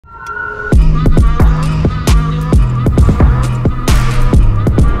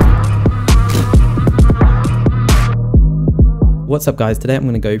What's up guys, today I'm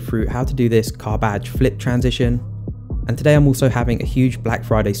going to go through how to do this car badge flip transition. And today I'm also having a huge Black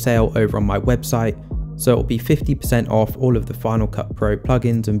Friday sale over on my website. So it'll be 50% off all of the Final Cut Pro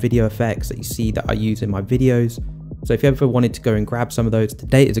plugins and video effects that you see that I use in my videos. So if you ever wanted to go and grab some of those,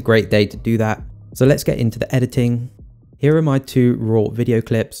 today is a great day to do that. So let's get into the editing. Here are my two raw video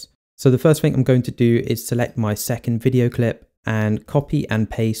clips. So the first thing I'm going to do is select my second video clip and copy and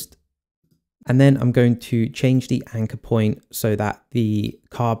paste. And then I'm going to change the anchor point so that the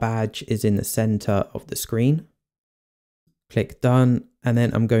car badge is in the center of the screen. Click done. And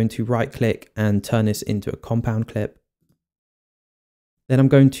then I'm going to right click and turn this into a compound clip. Then I'm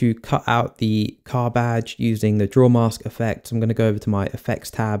going to cut out the car badge using the draw mask effect. So I'm going to go over to my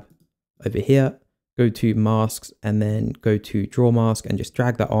effects tab over here, go to masks and then go to draw mask and just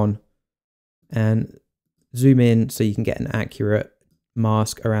drag that on and zoom in so you can get an accurate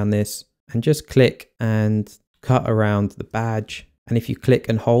mask around this. And just click and cut around the badge. And if you click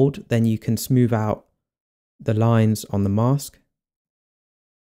and hold, then you can smooth out the lines on the mask.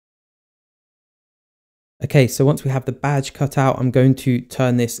 Okay, so once we have the badge cut out, I'm going to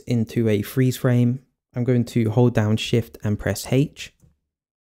turn this into a freeze frame. I'm going to hold down Shift and press H.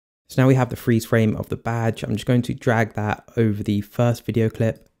 So now we have the freeze frame of the badge. I'm just going to drag that over the first video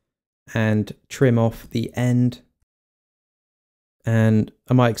clip and trim off the end. And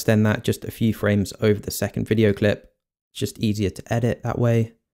I might extend that just a few frames over the second video clip. It's just easier to edit that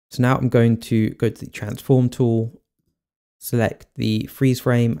way. So now I'm going to go to the transform tool, select the freeze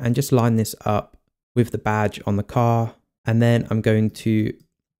frame and just line this up with the badge on the car. And then I'm going to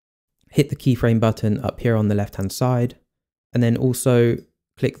hit the keyframe button up here on the left hand side. And then also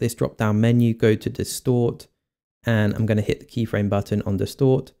click this drop down menu, go to distort, and I'm going to hit the keyframe button on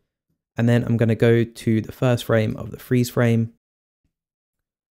distort. And then I'm going to go to the first frame of the freeze frame.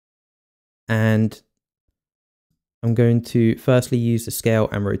 And I'm going to firstly use the scale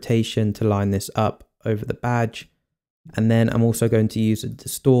and rotation to line this up over the badge. And then I'm also going to use the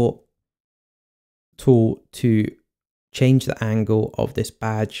distort tool to change the angle of this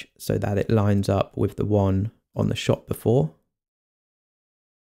badge so that it lines up with the one on the shot before.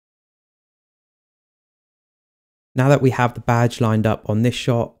 Now that we have the badge lined up on this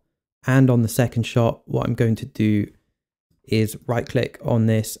shot and on the second shot, what I'm going to do is right click on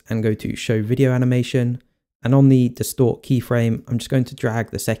this and go to show video animation. And on the distort keyframe, I'm just going to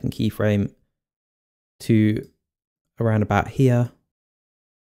drag the second keyframe to around about here.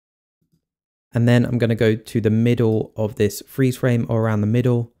 And then I'm going to go to the middle of this freeze frame or around the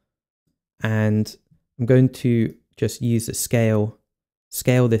middle. And I'm going to just use the scale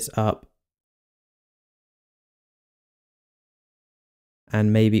this up.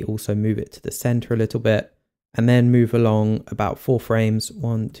 And maybe also move it to the center a little bit. And then move along about 4 frames,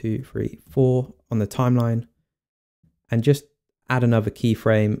 1, 2, 3, 4 on the timeline. And just add another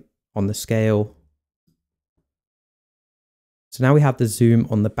keyframe on the scale. So now we have the zoom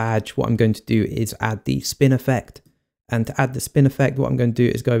on the badge. What I'm going to do is add the spin effect. And to add the spin effect, what I'm going to do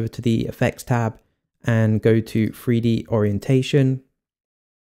is go over to the effects tab and go to 3D orientation.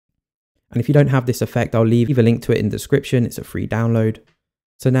 And if you don't have this effect, I'll leave a link to it in the description. It's a free download.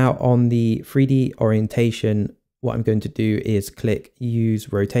 So now on the 3D orientation, what I'm going to do is click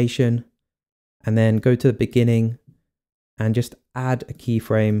use rotation and then go to the beginning and just add a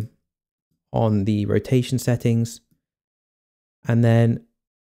keyframe on the rotation settings. And then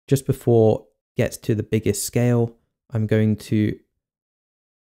just before it gets to the biggest scale, I'm going to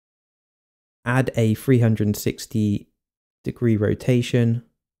add a 360-degree rotation.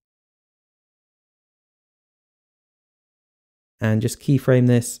 And just keyframe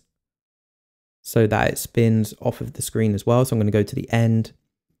this so that it spins off of the screen as well. So I'm going to go to the end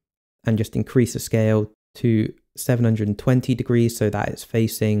and just increase the scale to 720 degrees so that it's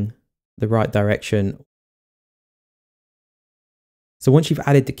facing the right direction. So once you've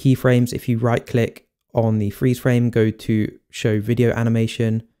added the keyframes, if you right click on the freeze frame, go to show video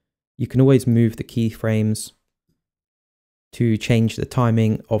animation, you can always move the keyframes to change the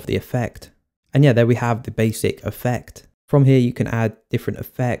timing of the effect. And yeah, there we have the basic effect. From here, you can add different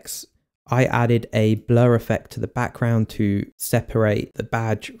effects. I added a blur effect to the background to separate the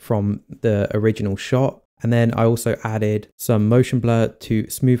badge from the original shot. And then I also added some motion blur to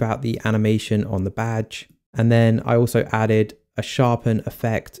smooth out the animation on the badge. And then I also added a sharpen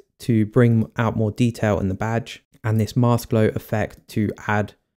effect to bring out more detail in the badge. And this mask glow effect to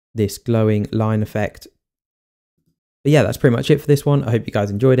add this glowing line effect. But yeah, that's pretty much it for this one. I hope you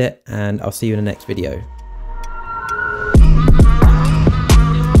guys enjoyed it and I'll see you in the next video.